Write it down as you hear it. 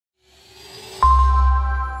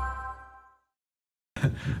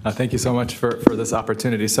Thank you so much for this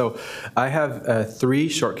opportunity. So I have 3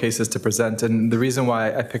 short cases to present, and the reason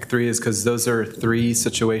why I picked 3 is because those are 3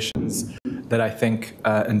 situations that I think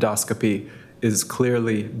endoscopy is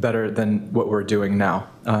clearly better than what we're doing now.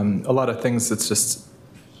 A lot of things,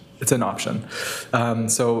 it's an option.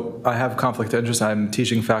 So I have conflict of interest. I'm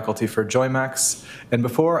teaching faculty for JOIMAX, and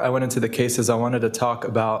before I went into the cases, I wanted to talk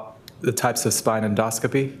about the types of spine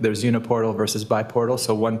endoscopy. There's uniportal versus biportal,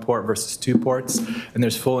 so 1 port versus 2 ports, and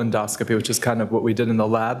there's full endoscopy, which is kind of what we did in the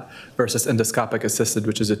lab, versus endoscopic assisted,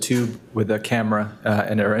 which is a tube with a camera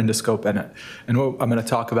and or endoscope in it. And what I'm going to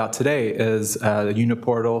talk about today is the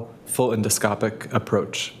uniportal full endoscopic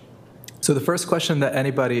approach. So the first question that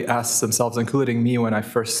anybody asks themselves, including me when I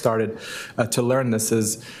first started to learn this,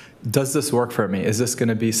 is, does this work for me? Is this going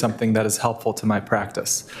to be something that is helpful to my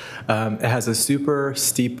practice? It has a super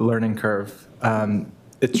steep learning curve.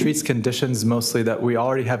 It treats conditions mostly that we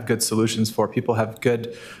already have good solutions for. People have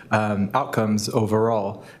good outcomes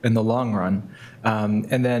overall in the long run.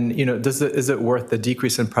 And then, is it worth the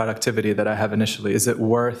decrease in productivity that I have initially? Is it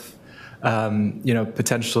worth,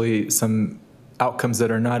 potentially some outcomes that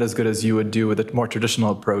are not as good as you would do with a more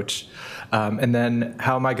traditional approach? And then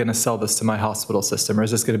how am I going to sell this to my hospital system? Or is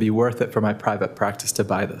this going to be worth it for my private practice to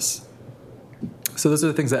buy this? So those are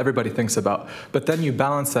the things that everybody thinks about. But then you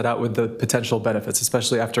balance that out with the potential benefits,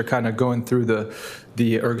 especially after kind of going through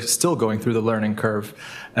or still going through the learning curve,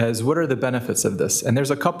 as what are the benefits of this? And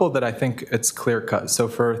there's a couple that I think it's clear cut. So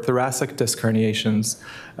for thoracic disc herniations,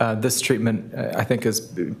 this treatment, I think,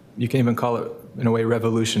 is, you can even call it, in a way,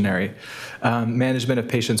 revolutionary. Management of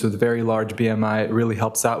patients with very large BMI really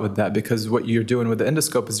helps out with that, because what you're doing with the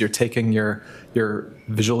endoscope is you're taking your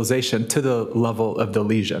visualization to the level of the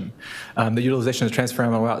lesion. The utilization of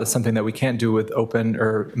transforaminal route is something that we can't do with open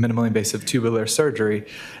or minimally invasive tubular surgery. It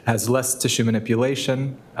has less tissue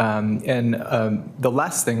manipulation. And the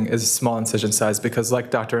last thing is small incision size, because like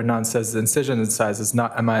Dr. Anand says, the incision size is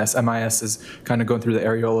not MIS. MIS is kind of going through the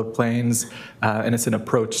areolar planes, and it's an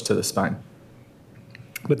approach to the spine.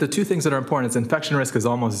 But the 2 things that are important is infection risk is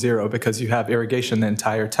almost 0, because you have irrigation the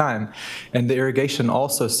entire time. And the irrigation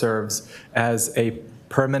also serves as a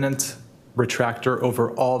permanent retractor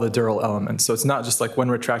over all the dural elements. So it's not just like one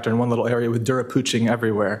retractor in one little area with dura pooching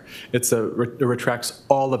everywhere. It retracts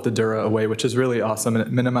all of the dura away, which is really awesome, and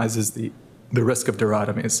it minimizes the risk of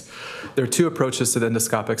durotomies. There are 2 approaches to the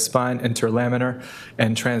endoscopic spine, interlaminar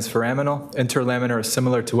and transforaminal. Interlaminar is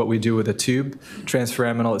similar to what we do with a tube.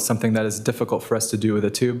 Transforaminal is something that is difficult for us to do with a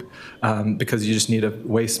tube, because you just need a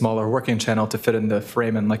way smaller working channel to fit in the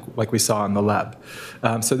foramen like we saw in the lab.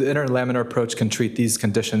 So the interlaminar approach can treat these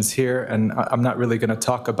conditions here, and I'm not really going to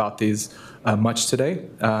talk about these much today.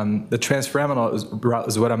 The transforaminal route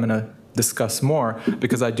is what I'm going to discuss more,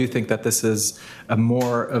 because I do think that this is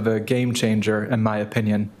more of a game changer, in my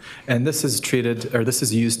opinion. And this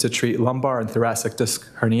is used to treat lumbar and thoracic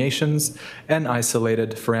disc herniations and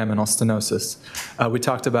isolated foraminal stenosis. We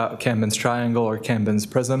talked about Cambin's triangle or Cambin's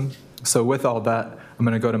prism. So with all that, I'm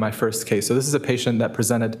going to go to my first case. So this is a patient that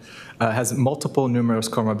has multiple numerous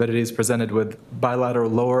comorbidities, presented with bilateral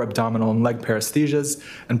lower abdominal and leg paresthesias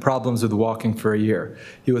and problems with walking for a year.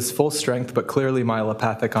 He was full strength but clearly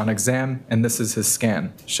myelopathic on exam, and this is his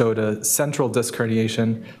scan. Showed a central disc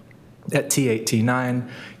herniation at T8, T9.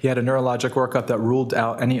 He had a neurologic workup that ruled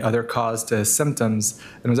out any other cause to his symptoms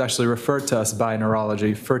and was actually referred to us by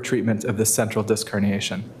neurology for treatment of this central disc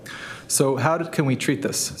herniation. So how can we treat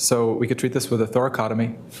this? So we could treat this with a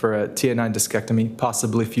thoracotomy for a T9 discectomy,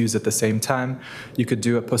 possibly fuse at the same time. You could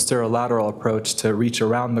do a posterolateral approach to reach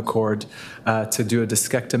around the cord to do a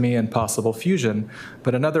discectomy and possible fusion.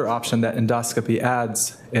 But another option that endoscopy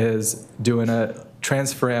adds is doing a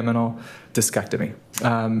transforaminal discectomy.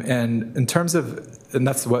 And in terms of, and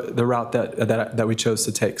that's what the route that we chose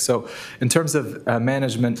to take. So in terms of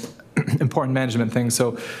management, important management things,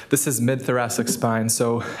 so this is mid-thoracic spine,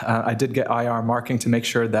 so I did get IR marking to make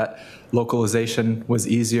sure that localization was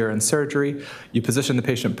easier in surgery. You position the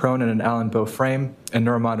patient prone in an Allen bow frame, and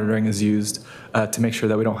neuromonitoring is used to make sure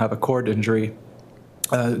that we don't have a cord injury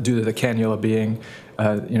due to the cannula being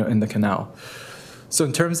in the canal. So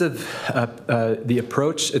in terms of the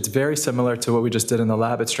approach, it's very similar to what we just did in the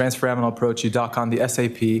lab. It's transforaminal approach. You dock on the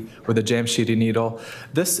SAP with a Jamshidi needle.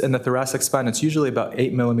 This, in the thoracic spine, it's usually about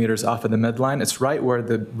 8 millimeters off of the midline. It's right where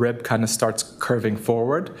the rib kind of starts curving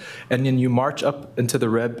forward. And then you march up into the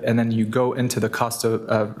rib, and then you go into the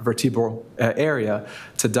costovertebral area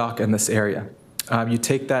to dock in this area. You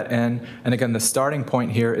take that in, and again, the starting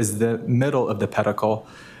point here is the middle of the pedicle.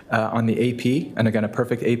 on the AP, and again, a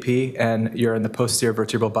perfect AP, and you're in the posterior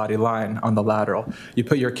vertebral body line on the lateral. You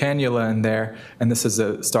put your cannula in there, and this is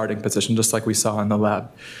a starting position, just like we saw in the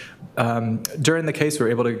lab. During the case, we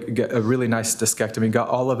were able to get a really nice discectomy, got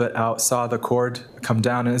all of it out, saw the cord come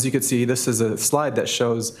down, and as you can see, this is a slide that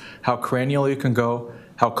shows how cranial you can go,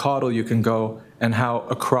 how caudal you can go, and how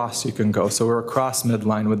across you can go. So we're across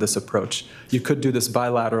midline with this approach. You could do this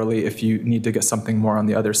bilaterally if you need to get something more on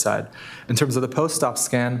the other side. In terms of the post-op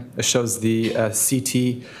scan, it shows the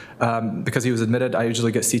CT. Because he was admitted, I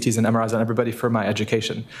usually get CTs and MRIs on everybody for my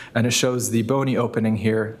education. And it shows the bony opening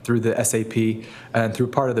here through the SAP and through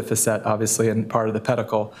part of the facet, obviously, and part of the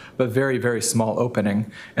pedicle, but very, very small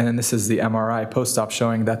opening. And then this is the MRI post-op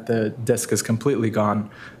showing that the disc is completely gone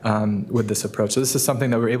with this approach. So this is something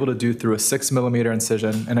that we're able to do through a 6-millimeter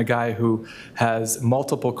incision, and a guy who has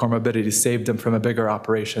multiple comorbidities saved him from a bigger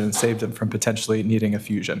operation and saved him from potentially needing a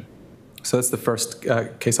fusion. So that's the first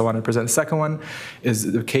case I wanted to present. The second one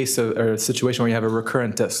is the case of, or a situation where you have a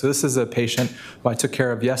recurrent disc. So this is a patient who I took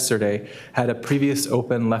care of yesterday, had a previous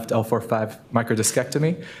open left L4-5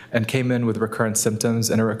 microdiscectomy, and came in with recurrent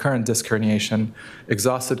symptoms and a recurrent disc herniation,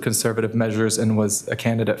 exhausted conservative measures, and was a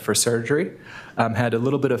candidate for surgery. Had a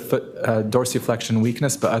little bit of foot dorsiflexion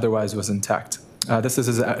weakness, but otherwise was intact. This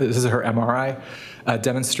is her MRI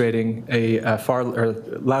demonstrating a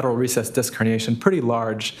lateral recessed disc herniation, pretty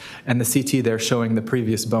large, and the CT there showing the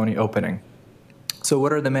previous bony opening. So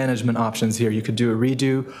what are the management options here? You could do a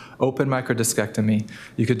redo open microdiscectomy.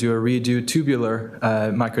 You could do a redo tubular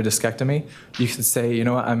microdiscectomy. You could say, you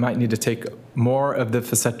know what, I might need to take more of the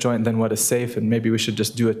facet joint than what is safe, and maybe we should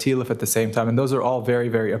just do a TLIF at the same time. And those are all very,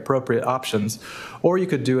 very appropriate options. Or you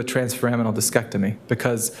could do a transforaminal discectomy,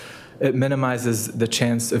 because it minimizes the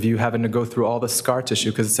chance of you having to go through all the scar tissue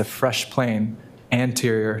because it's a fresh plane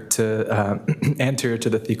anterior to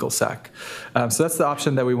the thecal sac. So that's the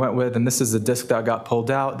option that we went with, and this is the disc that got pulled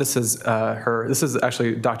out. This is This is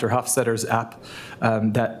actually Dr. Hofstadter's app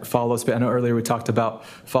that follows. I know earlier we talked about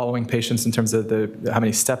following patients in terms of how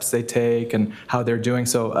many steps they take and how they're doing.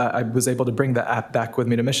 So I was able to bring the app back with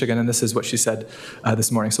me to Michigan, and this is what she said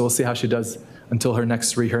this morning. So we'll see how she does until her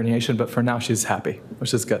next reherniation, but for now she's happy,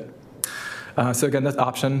 which is good. So again, that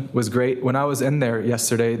option was great. When I was in there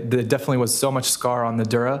yesterday, there definitely was so much scar on the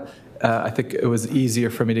dura. I think it was easier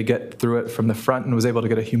for me to get through it from the front and was able to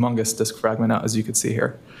get a humongous disc fragment out, as you could see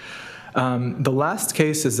here. The last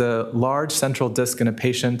case is a large central disc in a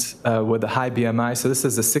patient with a high BMI. So this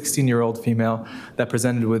is a 16-year-old female that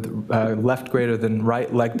presented with left greater than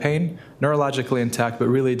right leg pain, neurologically intact, but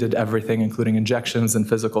really did everything, including injections and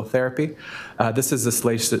physical therapy. This is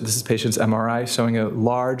patient's MRI showing a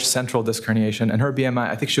large central disc herniation, and her BMI,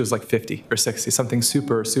 I think she was like 50 or 60, something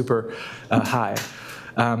super, super high.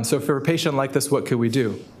 So for a patient like this, what could we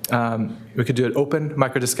do? We could do an open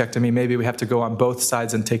microdiscectomy. Maybe we have to go on both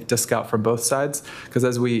sides and take disc out from both sides, because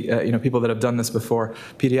as we, people that have done this before,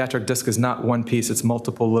 pediatric disc is not one piece, it's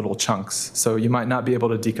multiple little chunks. So you might not be able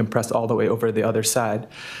to decompress all the way over the other side.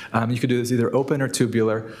 You could do this either open or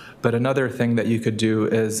tubular, but another thing that you could do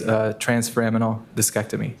is transforaminal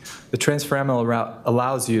discectomy. The transforaminal route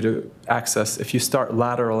allows you to access, if you start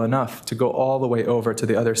lateral enough, to go all the way over to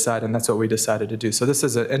the other side, and that's what we decided to do. So this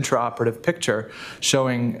is an intraoperative picture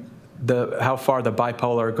showing how far the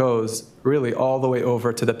bipolar goes, really all the way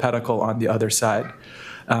over to the pedicle on the other side.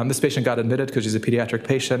 This patient got admitted because she's a pediatric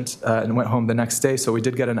patient and went home the next day, so we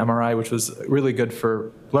did get an MRI, which was really good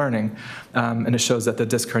for learning, and it shows that the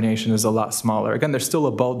disc herniation is a lot smaller. Again, there's still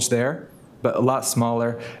a bulge there, but a lot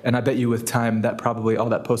smaller, and I bet you with time that probably all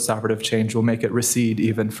that postoperative change will make it recede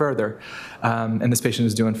even further. And this patient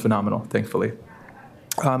is doing phenomenal, thankfully.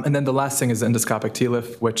 And then the last thing is endoscopic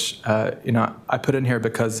Tlift, which I put in here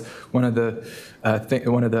because one of the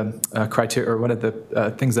criteria, or one of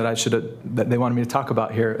the things that they wanted me to talk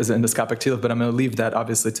about here is an endoscopic Tlift, but I'm going to leave that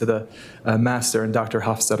obviously to the master and Dr.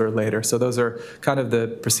 Hofstadter later. So those are kind of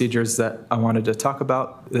the procedures that I wanted to talk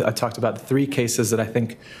about. I talked about 3 cases that I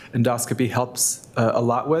think endoscopy helps a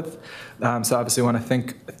lot with. So obviously I want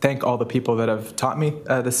to thank all the people that have taught me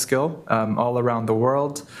this skill all around the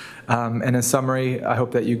world. And in summary, I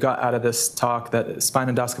hope that you got out of this talk that spine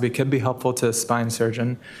endoscopy can be helpful to a spine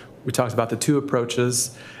surgeon. We talked about the 2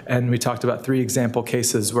 approaches, and we talked about 3 example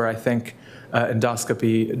cases where I think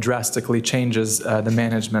endoscopy drastically changes the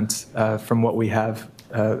management from what we have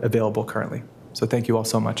available currently. So thank you all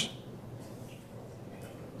so much.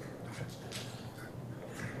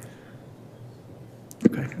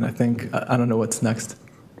 Okay, and I think, I don't know what's next.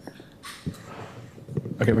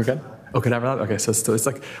 Okay, we're good? Oh, cadaver lab? Okay, so it's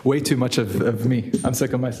like way too much of me. I'm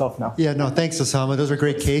sick of myself now. Yeah, no, thanks, Osama. Those are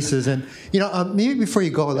great cases. And, maybe before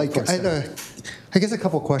you go, like, I guess a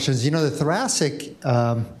couple questions. The thoracic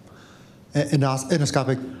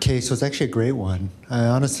endoscopic case was actually a great one. I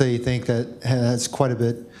honestly think that has quite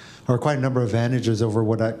a number of advantages over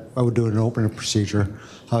what I would do in an open procedure.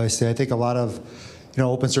 Obviously, I think a lot of,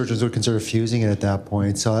 open surgeons would consider fusing it at that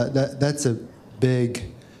point. So that's a big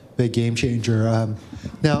game changer.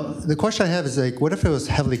 Now, the question I have is, like, what if it was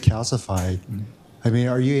heavily calcified? I mean,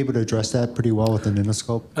 are you able to address that pretty well with an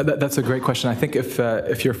endoscope? That's a great question. I think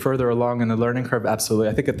if you're further along in the learning curve, absolutely.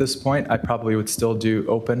 I think at this point, I probably would still do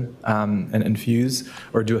open and infuse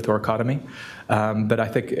or do a thoracotomy. But I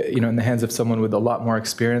think, in the hands of someone with a lot more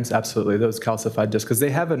experience, absolutely, those calcified discs, because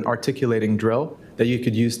they have an articulating drill that you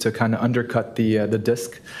could use to kind of undercut the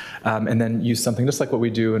disc, and then use something just like what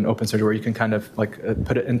we do in open surgery, where you can kind of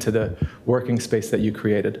put it into the working space that you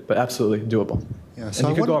created. But absolutely doable. Yeah, so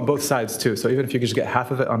and you could go on both sides too. So even if you could just get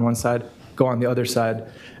half of it on one side, go on the other side,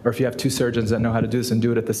 or if you have two surgeons that know how to do this and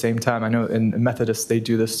do it at the same time. I know in Methodists they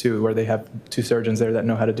do this too, where they have two surgeons there that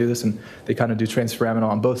know how to do this, and they kind of do transforaminal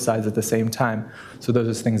on both sides at the same time. So those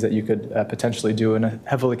are things that you could potentially do in a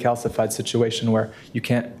heavily calcified situation where you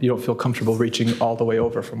don't feel comfortable reaching all the way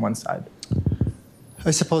over from one side.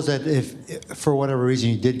 I suppose that if, for whatever reason,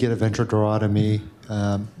 you did get a ventral durotomy,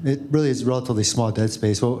 it really is a relatively small dead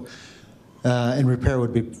space. Well, and repair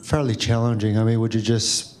would be fairly challenging. I mean, would you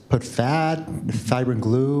just put fat, fibrin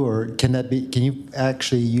glue, or can you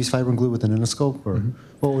actually use fibrin glue with an endoscope, or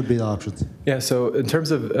what would be the options? Yeah, so in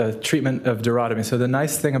terms of treatment of durotomy, so the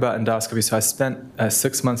nice thing about endoscopy, so I spent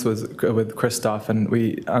 6 months with Christoph, and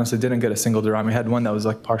we honestly didn't get a single durotomy. We had one that was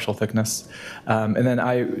like partial thickness, and then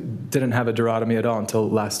I didn't have a durotomy at all until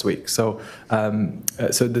last week. So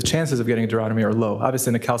the chances of getting a durotomy are low.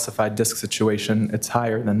 Obviously, in a calcified disc situation, it's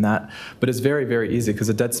higher than that, but it's very, very easy because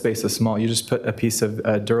the dead space is small. You just put a piece of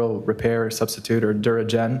dural repair substitute or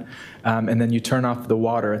Duragen, and then you turn off the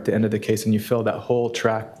water at the end of the case, and you fill that whole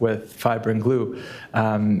track with fibrin glue,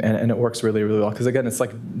 and it works really, really well. Because again, it's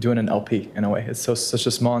like doing an LP in a way. It's such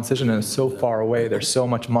a small incision, and it's so far away. There's so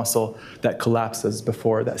much muscle that collapses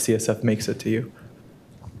before that CSF makes it to you.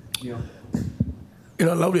 Yeah. I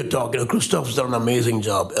love your talk. Christoph's done an amazing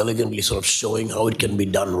job, elegantly sort of showing how it can be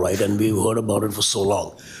done right, and we've heard about it for so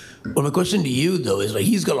long. Well, my question to you, though, is like,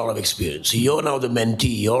 he's got a lot of experience. So you're now the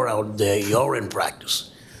mentee. You're out there. You're in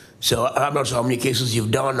practice. So I'm not sure how many cases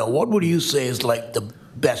you've done. Now, what would you say is like the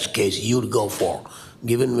best case you'd go for,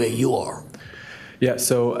 given where you are? Yeah,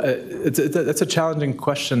 so it's a challenging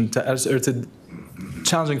question to answer. It's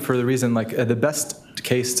challenging for the reason, like, the best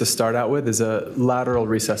case to start out with is a lateral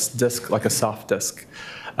recessed disc, like a soft disc.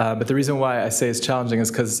 But the reason why I say it's challenging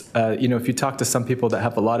is because, if you talk to some people that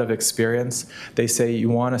have a lot of experience, they say you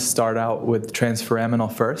want to start out with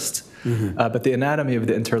transforaminal first. But the anatomy of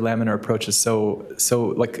the interlaminar approach is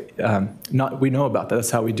we know about that. That's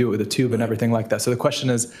how we do it with a tube and everything like that. So the question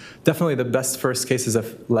is, definitely the best first case is a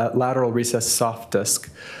lateral recessed soft disc.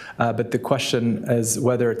 But the question is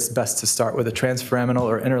whether it's best to start with a transforaminal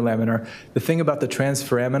or interlaminar. The thing about the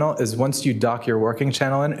transforaminal is once you dock your working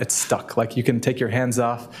channel in, it's stuck. Like, you can take your hands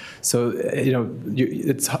off. So,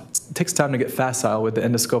 it takes time to get facile with the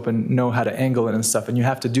endoscope and know how to angle it and stuff. And you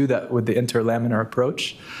have to do that with the interlaminar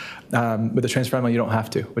approach. With the transforaminal, you don't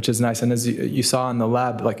have to, which is nice. And as you saw in the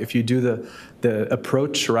lab, like, if you do the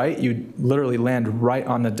approach right, you literally land right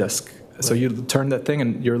on the disc. So you turn that thing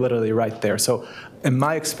and you're literally right there. So in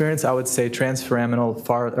my experience, I would say transforaminal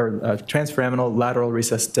lateral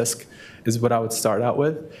recessed disc is what I would start out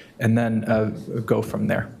with, and then go from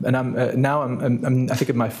there. And I'm I think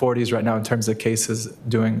in my 40s right now in terms of cases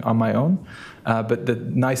doing on my own. But the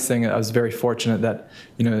nice thing, I was very fortunate that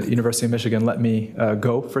University of Michigan let me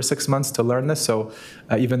go for 6 months to learn this. So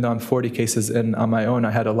even though I'm 40 cases in on my own,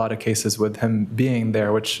 I had a lot of cases with him being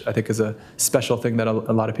there, which I think is a special thing that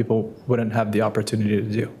a lot of people wouldn't have the opportunity to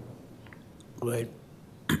do. Right.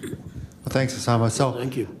 Well, thanks, Osama. So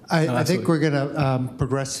thank you. I think we're going to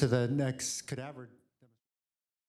progress to the next cadaver.